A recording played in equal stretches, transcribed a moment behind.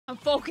I'm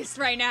focused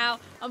right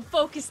now. I'm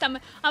focused. I'm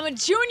a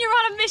junior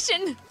on a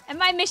mission, and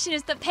my mission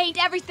is to paint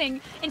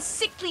everything in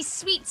sickly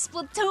sweet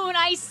Splatoon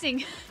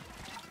icing.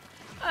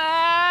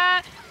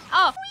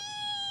 Oh.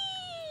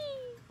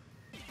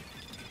 Whee!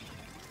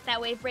 That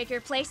wave breaker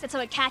place, that's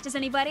how it catches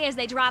anybody as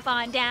they drop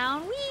on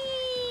down. Whee!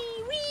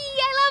 Whee!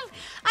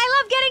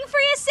 I love getting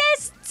free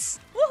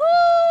assists!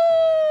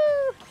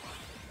 Woohoo!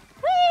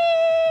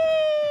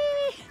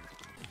 Whee!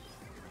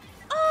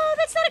 Oh,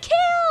 that's not a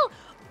kill!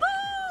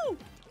 Boo!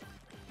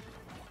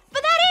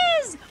 But that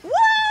is!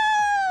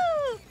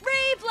 Woo!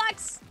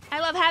 Reflux! I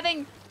love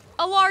having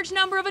a large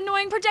number of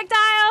annoying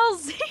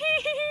projectiles!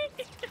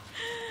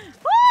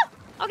 Woo!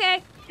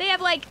 Okay, they have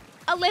like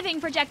a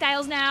living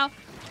projectiles now.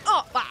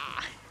 Oh,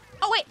 ah.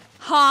 Oh wait,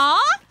 huh?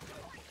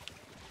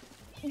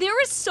 There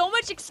was so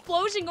much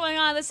explosion going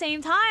on at the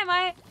same time.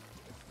 I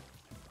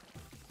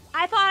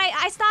thought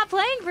I stopped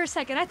playing for a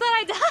second. I thought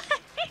I died.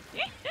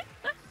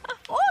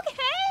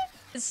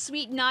 Okay.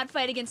 Sweet not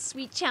fight against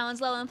sweet challenge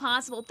level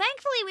impossible.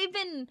 Thankfully, we've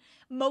been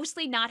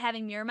mostly not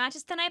having mirror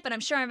matches tonight, but I'm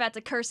sure I'm about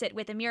to curse it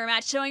with a mirror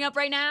match showing up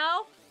right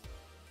now.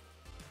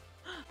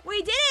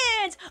 We did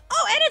it!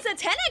 Oh, and it's a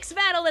 10x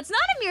battle. It's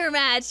not a mirror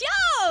match.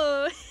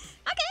 Yo!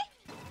 Okay.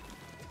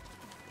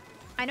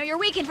 I know you're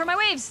weakened for my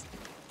waves.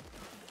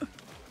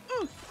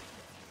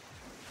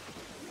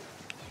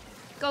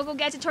 Go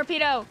get your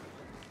torpedo.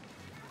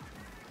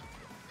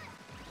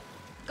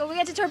 Go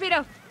get your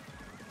torpedo.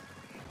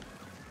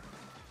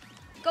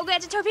 Go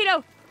get your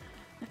torpedo.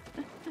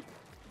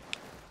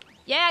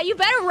 Yeah, you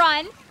better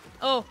run.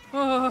 Oh,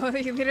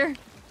 you better.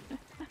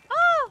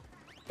 Oh,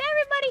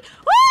 everybody.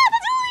 Oh, the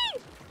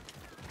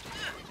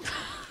dueling.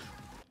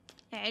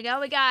 There you go,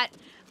 we got.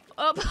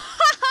 Oh,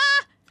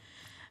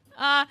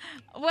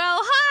 well,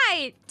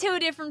 hi, two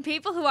different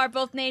people who are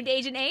both named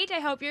Agent 8. I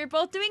hope you're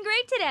both doing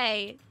great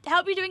today. I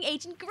hope you're doing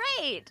Agent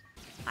Great.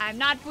 I'm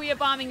not booyah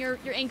bombing your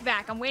ink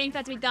vac. I'm waiting for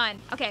that to be done.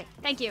 Okay,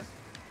 thank you.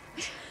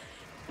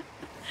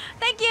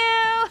 Thank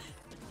you.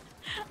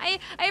 I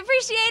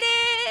appreciate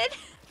it.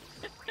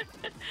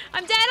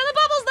 I'm dead on the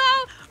bubbles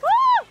though.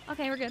 Woo!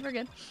 Okay, we're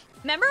good.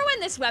 Remember when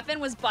this weapon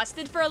was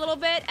busted for a little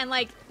bit and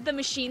like the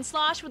machine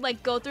slosh would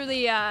like go through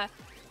the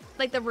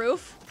like the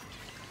roof?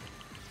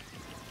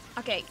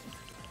 Okay,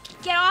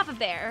 get off of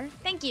there.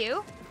 Thank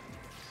you.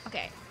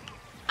 Okay.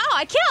 Oh,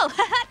 I kill!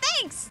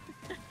 Thanks!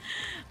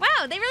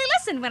 Wow, they really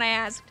listened when I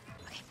asked.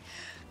 Okay.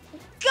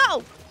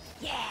 Go!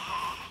 Yeah!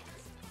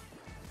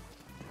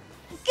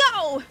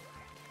 Go!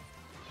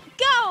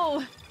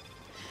 Go!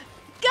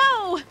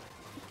 Go!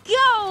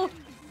 Go!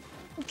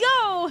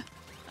 Go!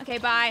 Okay,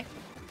 bye.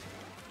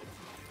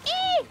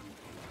 Eee!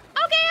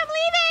 Okay, I'm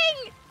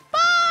leaving!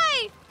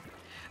 Bye!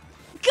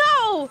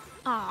 Go!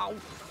 Oh.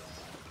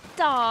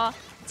 Duh.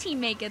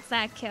 Teammate gets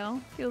that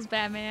kill. Feels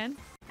bad, man.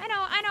 I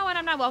know when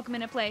I'm not welcome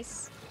in a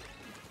place.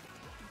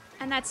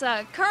 And that's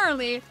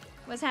currently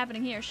what's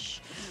happening here. Shh.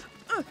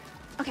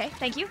 Okay,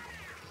 thank you.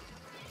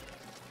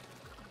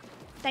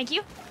 Thank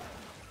you.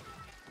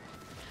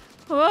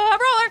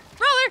 Roller!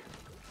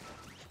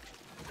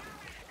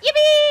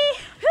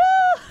 Yippee!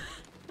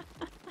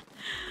 Woo!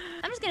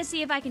 I'm just gonna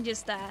see if I can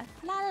just la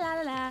la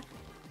la la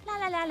la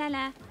la la la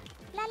la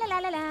la la la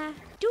la la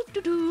do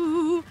do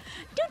do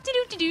do do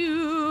do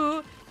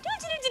do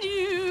do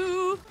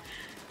do.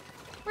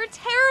 We're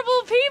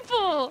terrible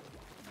people.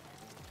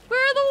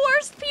 We're the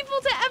worst people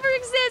to ever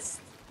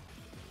exist.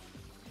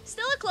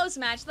 Still a close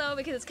match though,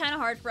 because it's kind of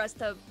hard for us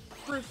to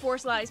brute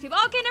force a lot of these people.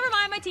 Okay, never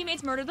mind. My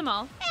teammates murdered them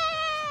all.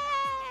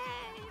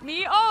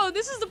 Me? Oh,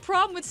 this is the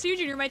problem with C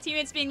Junior. My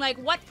teammates being like,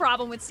 what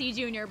problem with C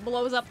Junior?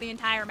 Blows up the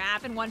entire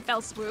map in one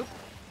fell swoop.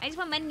 I just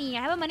want money.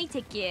 I have a money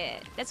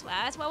ticket. That's what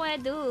I want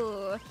to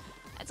do.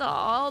 That's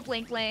all.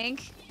 Blink,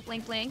 blink.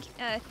 Blink, blink.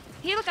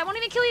 Here, look, I won't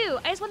even kill you.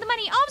 I just want the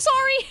money. Oh, I'm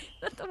sorry.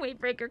 The wave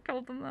breaker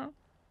killed them, though.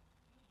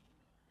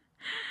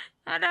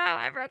 Oh, no.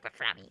 I broke my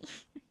frammy.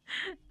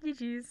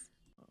 GG's.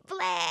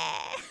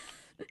 Blah.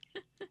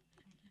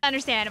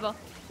 Understandable.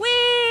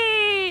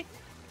 Whee!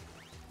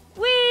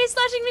 Whee!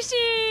 Slashing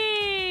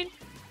machine!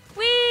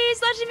 Whee!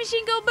 Slashing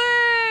machine, go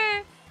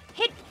burr!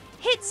 Hit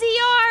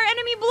ZR!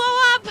 Enemy blow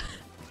up!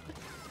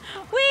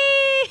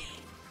 Whee!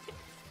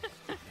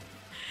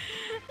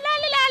 La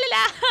la la la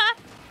la!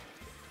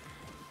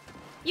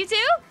 You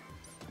too? Oh,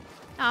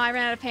 I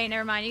ran out of paint.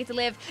 Never mind. You get to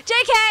live.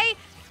 JK!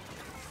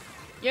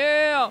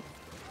 Yeah!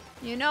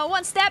 You know,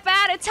 one step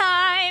at a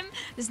time.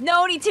 There's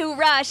no need to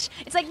rush.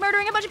 It's like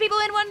murdering a bunch of people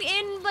in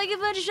like a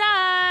bunch of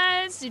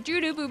shots.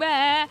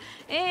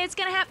 It's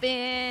gonna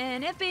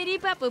happen.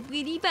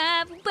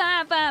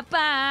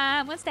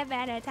 One step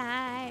at a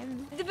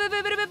time.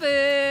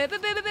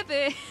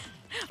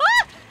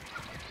 Ah!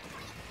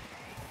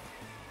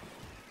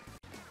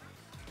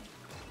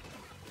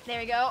 There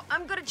we go.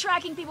 I'm good at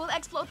tracking people with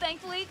Explode,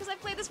 thankfully, because I've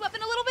played this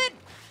weapon a little bit.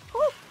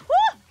 Woo!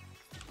 Woo!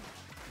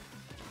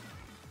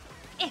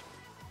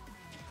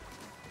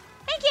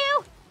 Thank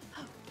you!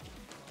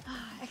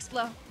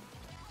 Explode.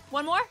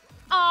 One more?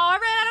 Oh, I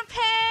ran out of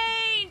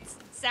paint!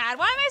 Sad.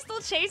 Why am I still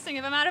chasing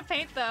if I'm out of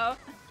paint, though?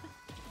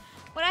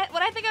 What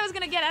I think I was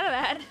gonna get out of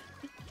that?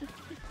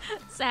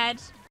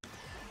 Sad.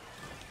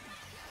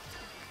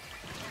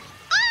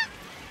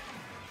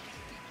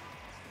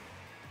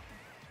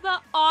 The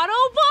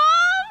auto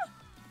bomb?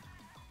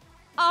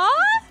 I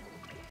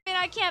mean,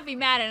 I can't be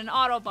mad at an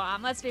auto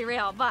bomb, let's be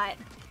real, but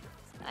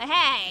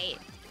hey.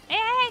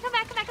 Hey, come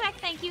back.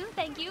 Thank you.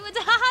 They didn't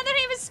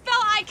even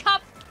spell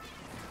I-cup.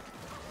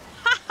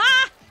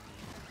 Ha.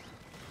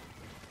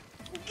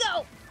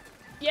 Go.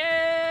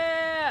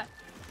 Yeah.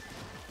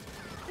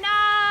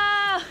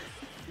 No.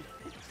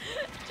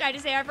 Tried to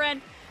say our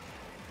friend.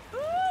 Ooh.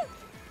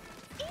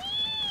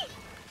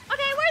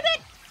 Okay, worth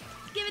it.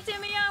 Give it to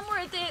me, I'm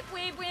worth it.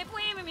 Wait.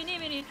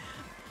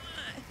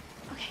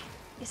 Okay,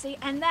 you see,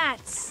 and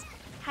that's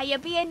how you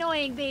be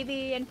annoying,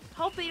 baby, and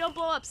hopefully you don't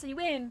blow up so you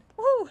win.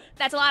 Woo!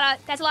 That's a lot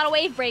of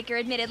wave breaker,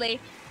 admittedly.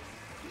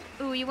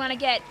 Ooh, you wanna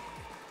get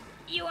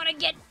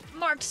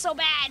marked so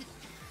bad.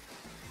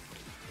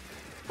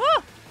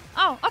 Woo!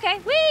 Oh, okay,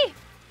 whee!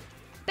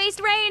 Based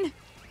rain!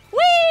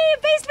 Whee!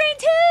 Based rain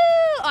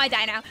too! Oh, I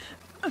die now.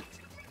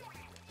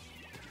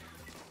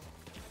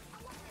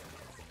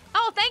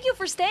 Oh, thank you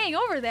for staying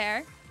over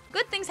there.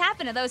 Good things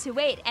happen to those who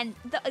wait, and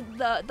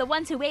the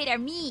ones who wait are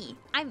me.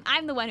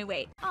 I'm the one who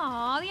wait.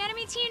 Aw, the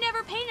enemy team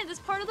never painted this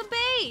part of the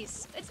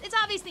base. It's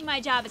obviously my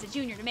job as a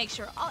junior to make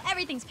sure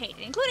everything's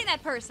painted, including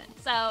that person.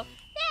 So,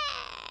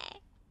 yay!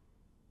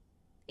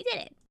 We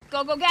did it.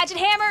 Go, gadget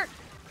hammer!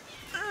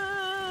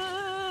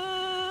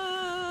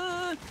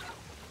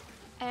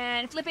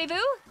 And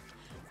flippez-vous?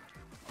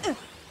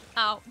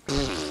 Oh.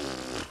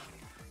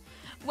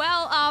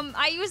 Well,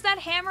 I used that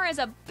hammer as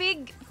a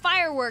big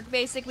firework,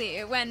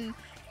 basically, when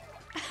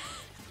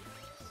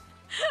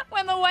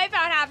the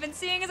wipeout happened,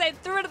 seeing as I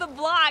threw it at the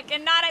block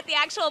and not at the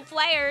actual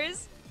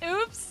players.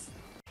 Oops.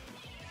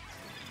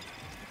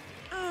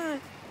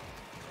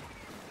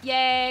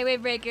 Yay,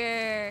 wave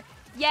breaker.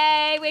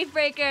 Yay, wave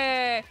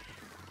breaker.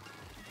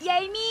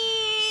 Yay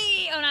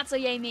me. Oh, not so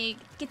yay me.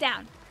 Get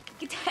down.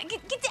 Get down.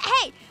 Get down.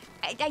 Hey,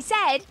 I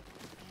said,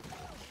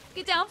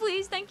 get down,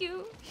 please. Thank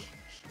you.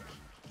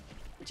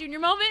 Junior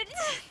moment.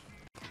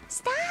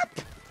 Stop.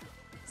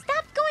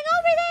 Stop going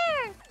over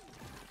there.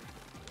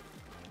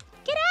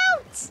 Get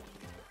out!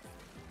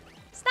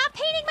 Stop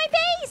painting my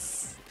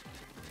base!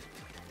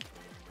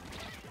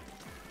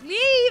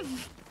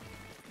 Leave!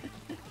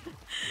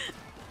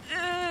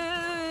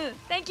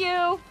 Thank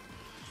you.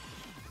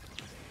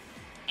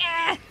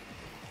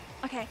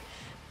 Okay.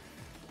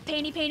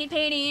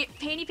 Painty.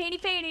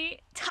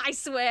 I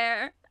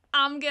swear,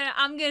 I'm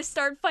gonna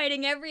start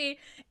fighting every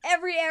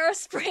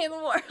aerospray in the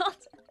world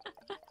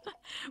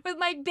with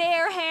my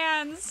bare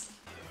hands.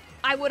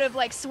 I would have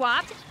like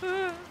swapped.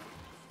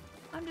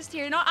 I'm just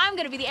here. No, I'm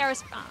gonna be the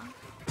aerospray.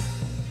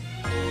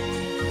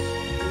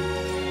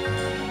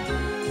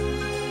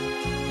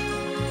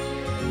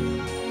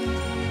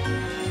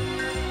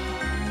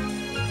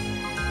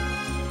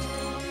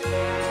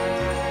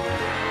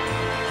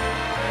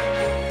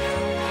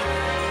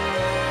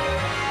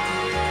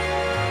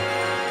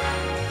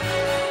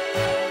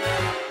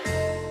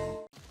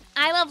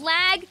 I love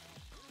lag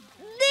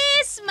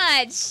this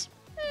much.